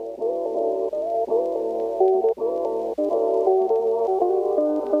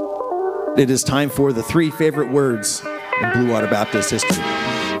It is time for the 3 favorite words in Blue Water Baptist history.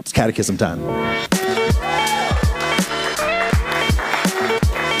 It's catechism time.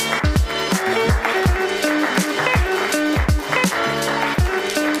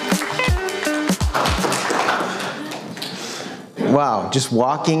 Wow, just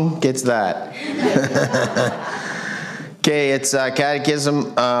walking gets that. Okay, it's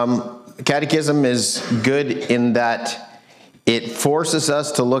catechism. Catechism is good in that it forces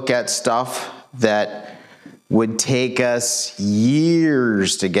us to look at stuff that would take us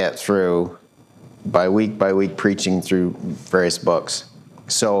years to get through by week preaching through various books.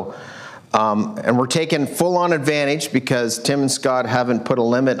 So, and we're taking full-on advantage because Tim and Scott haven't put a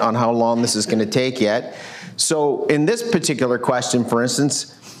limit on how long this is going to take yet. So in this particular question, for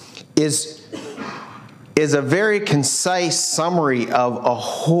instance, is a very concise summary of a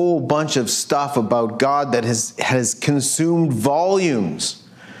whole bunch of stuff about God that has consumed volumes.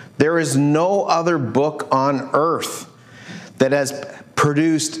 There is no other book on earth that has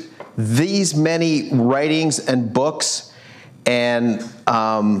produced these many writings and books and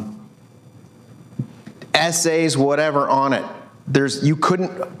essays, whatever, on it. You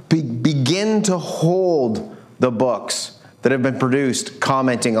couldn't begin to hold the books that have been produced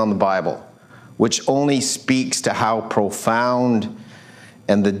commenting on the Bible, which only speaks to how profound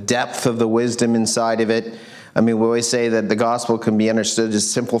and the depth of the wisdom inside of it. I mean, we always say that the gospel can be understood as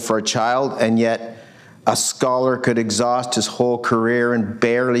simple for a child, and yet a scholar could exhaust his whole career and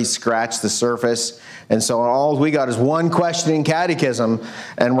barely scratch the surface. And so all we got is one question in catechism,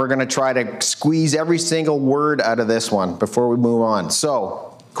 and we're going to try to squeeze every single word out of this one before we move on.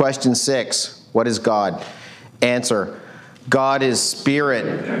 So, question 6, what is God? Answer, God is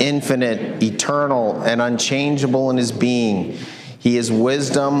spirit, infinite, eternal, and unchangeable in his being. He is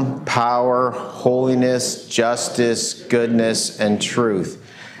wisdom, power, holiness, justice, goodness, and truth.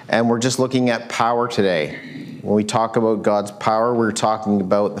 And we're just looking at power today. When we talk about God's power, we're talking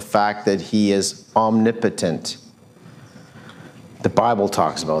about the fact that he is omnipotent. The Bible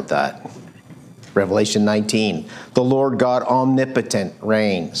talks about that. Revelation 19, the Lord God omnipotent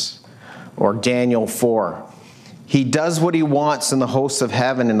reigns. Or Daniel 4, he does what he wants in the hosts of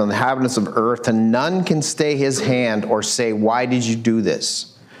heaven and in the inhabitants of earth, and none can stay his hand or say, why did you do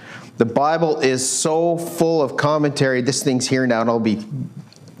this? The Bible is so full of commentary. This thing's here now, and I'll be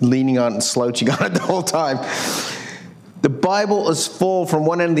leaning on and slouching on it the whole time. The Bible is full from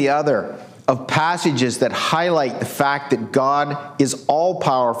one end to the other of passages that highlight the fact that God is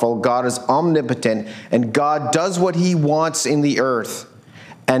all-powerful, God is omnipotent, and God does what he wants in the earth,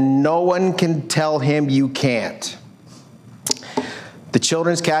 and no one can tell him you can't. The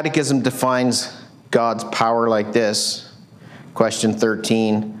Children's Catechism defines God's power like this. Question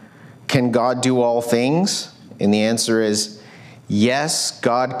 13, can God do all things? And the answer is, yes,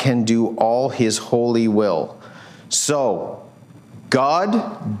 God can do all his holy will. So,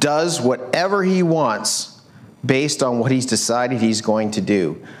 God does whatever he wants based on what he's decided he's going to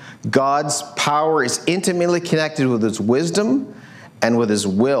do. God's power is intimately connected with his wisdom and with his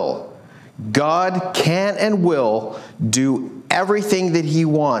will. God can and will do everything that he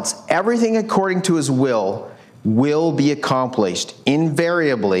wants. Everything according to his will be accomplished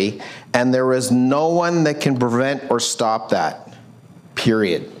invariably, and there is no one that can prevent or stop that.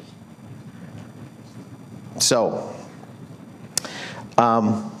 Period. So,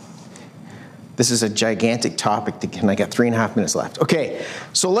 this is a gigantic topic, and I got 3.5 minutes left. Okay,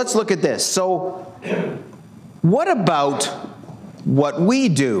 so let's look at this. So, what about what we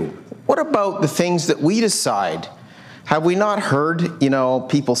do? What about the things that we decide? Have we not heard,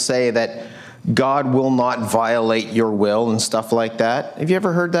 people say that God will not violate your will and stuff like that? Have you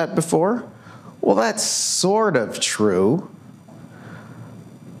ever heard that before? Well, that's sort of true.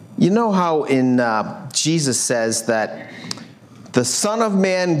 You know how in Jesus says that the Son of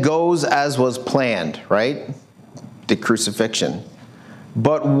Man goes as was planned, right? The crucifixion.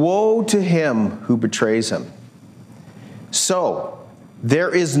 But woe to him who betrays him. So,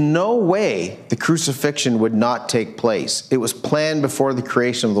 there is no way the crucifixion would not take place. It was planned before the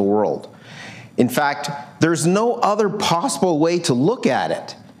creation of the world. In fact, there's no other possible way to look at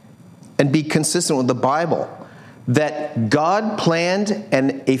it and be consistent with the Bible that God planned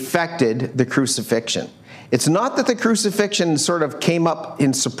and effected the crucifixion. It's not that the crucifixion sort of came up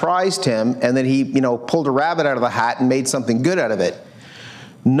and surprised him and then he, pulled a rabbit out of the hat and made something good out of it.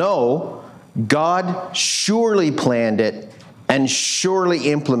 No, God surely planned it and surely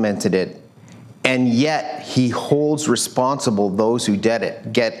implemented it, and yet he holds responsible those who did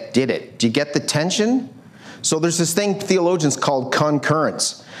it. Do you get the tension? So there's this thing theologians called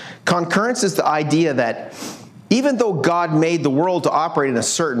concurrence. Concurrence is the idea that even though God made the world to operate in a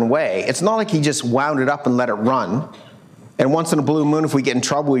certain way, it's not like he just wound it up and let it run. And once in a blue moon, if we get in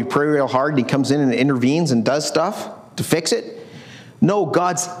trouble, we pray real hard, and he comes in and intervenes and does stuff to fix it. No,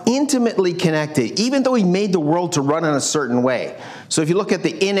 God's intimately connected, even though he made the world to run in a certain way. So if you look at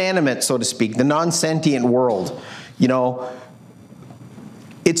the inanimate, so to speak, the non-sentient world,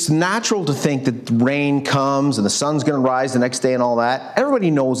 it's natural to think that rain comes and the sun's going to rise the next day and all that. Everybody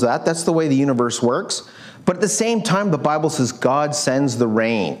knows that. That's the way the universe works. But at the same time, the Bible says God sends the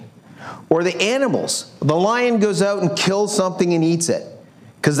rain. Or the animals. The lion goes out and kills something and eats it,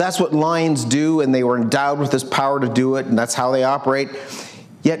 because that's what lions do, and they were endowed with this power to do it, and that's how they operate.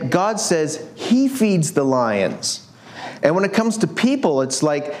 Yet God says he feeds the lions. And when it comes to people, it's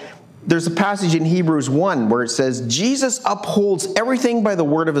like there's a passage in Hebrews 1 where it says, Jesus upholds everything by the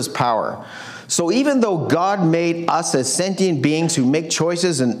word of his power. So even though God made us as sentient beings who make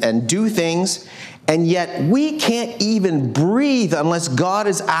choices and do things, and yet we can't even breathe unless God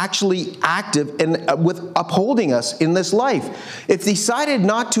is actually active and with upholding us in this life. If he decided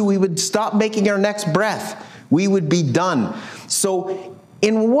not to, we would stop making our next breath. We would be done. So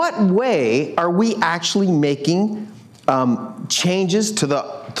in what way are we actually making changes to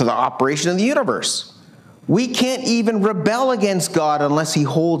the operation of the universe? We can't even rebel against God unless he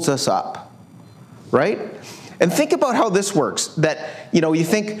holds us up, right? And think about how this works. That, you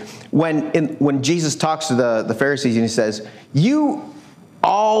think when Jesus talks to the Pharisees and he says, you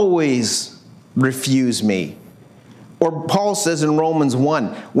always refuse me. Or Paul says in Romans 1,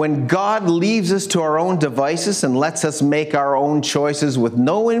 when God leaves us to our own devices and lets us make our own choices with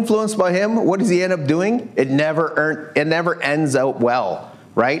no influence by him, what does he end up doing? It never ends out well,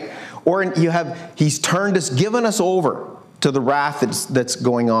 right? Or he's given us over to the wrath that's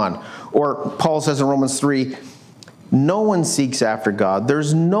going on. Or Paul says in Romans 3, no one seeks after God.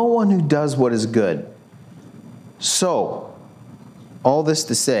 There's no one who does what is good. So, all this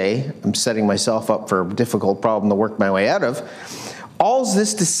to say, I'm setting myself up for a difficult problem to work my way out of. All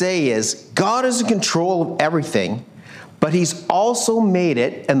this to say is, God is in control of everything, but he's also made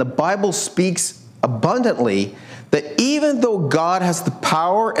it, and the Bible speaks abundantly, that even though God has the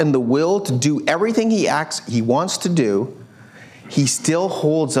power and the will to do everything he wants to do, he still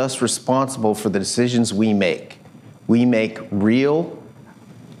holds us responsible for the decisions we make. We make real,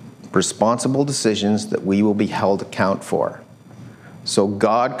 responsible decisions that we will be held account for. So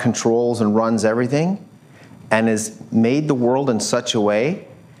God controls and runs everything and has made the world in such a way,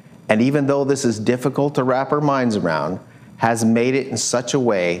 and even though this is difficult to wrap our minds around, has made it in such a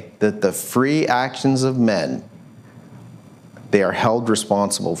way that the free actions of men, they are held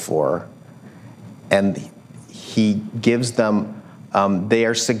responsible for, and he gives them they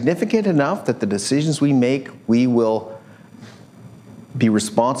are significant enough that the decisions we make, we will be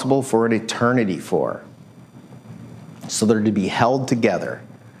responsible for an eternity for. So they're to be held together.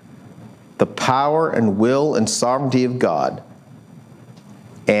 The power and will and sovereignty of God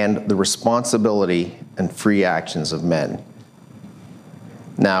and the responsibility and free actions of men.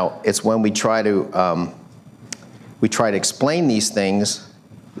 Now, it's when we try to explain these things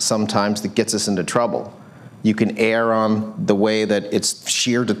sometimes that gets us into trouble. You can err on the way that it's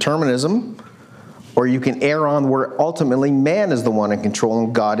sheer determinism, or you can err on where ultimately man is the one in control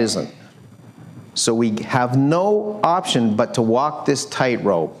and God isn't. So we have no option but to walk this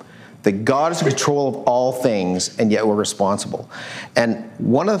tightrope, that God is in control of all things, and yet we're responsible. And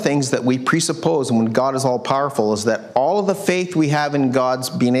one of the things that we presuppose, and when God is all-powerful, is that all of the faith we have in God's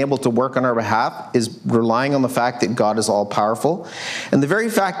being able to work on our behalf is relying on the fact that God is all-powerful. And the very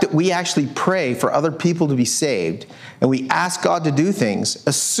fact that we actually pray for other people to be saved, and we ask God to do things,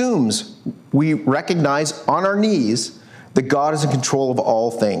 assumes we recognize on our knees that God is in control of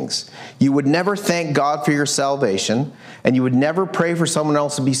all things. You would never thank God for your salvation, and you would never pray for someone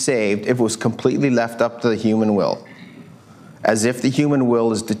else to be saved if it was completely left up to the human will, as if the human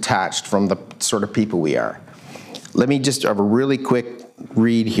will is detached from the sort of people we are. Let me just have a really quick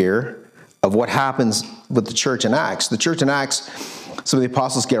read here of what happens with the church in Acts. The church in Acts, some of the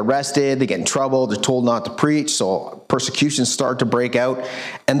apostles get arrested, they get in trouble, they're told not to preach, so persecutions start to break out.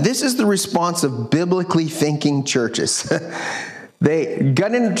 And this is the response of biblically thinking churches. They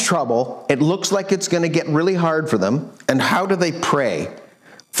got into trouble. It looks like it's going to get really hard for them. And how do they pray?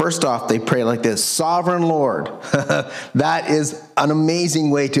 First off, they pray like this: Sovereign Lord. That is an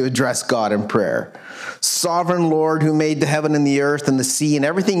amazing way to address God in prayer. Sovereign Lord, who made the heaven and the earth and the sea and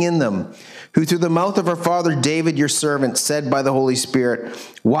everything in them, who through the mouth of our father David, your servant, said by the Holy Spirit,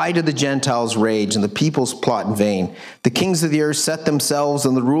 why do the Gentiles rage and the peoples plot in vain? The kings of the earth set themselves,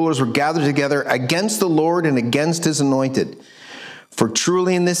 and the rulers were gathered together against the Lord and against his anointed. For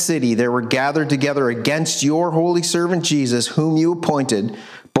truly in this city there were gathered together against your holy servant Jesus, whom you appointed,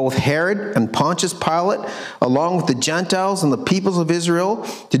 both Herod and Pontius Pilate, along with the Gentiles and the peoples of Israel,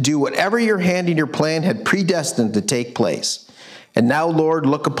 to do whatever your hand and your plan had predestined to take place. And now, Lord,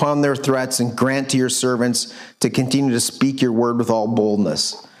 look upon their threats and grant to your servants to continue to speak your word with all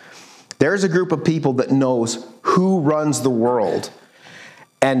boldness. There's a group of people that knows who runs the world.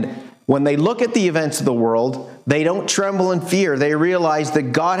 And when they look at the events of the world, they don't tremble in fear. They realize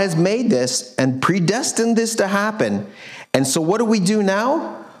that God has made this and predestined this to happen. And so what do we do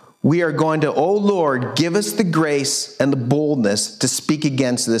now? We are going to, oh Lord, give us the grace and the boldness to speak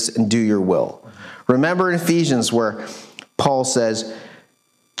against this and do your will. Remember in Ephesians where Paul says,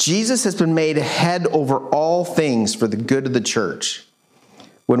 Jesus has been made head over all things for the good of the church.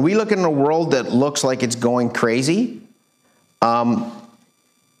 When we look in a world that looks like it's going crazy,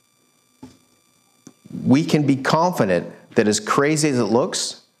 we can be confident that as crazy as it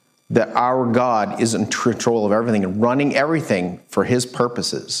looks, that our God is in control of everything and running everything for his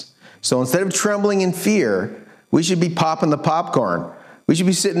purposes. So instead of trembling in fear, we should be popping the popcorn. We should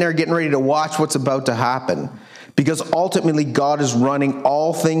be sitting there getting ready to watch what's about to happen. Because ultimately God is running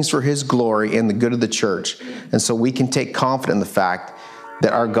all things for his glory and the good of the church. And so we can take confidence in the fact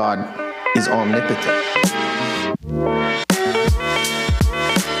that our God is omnipotent.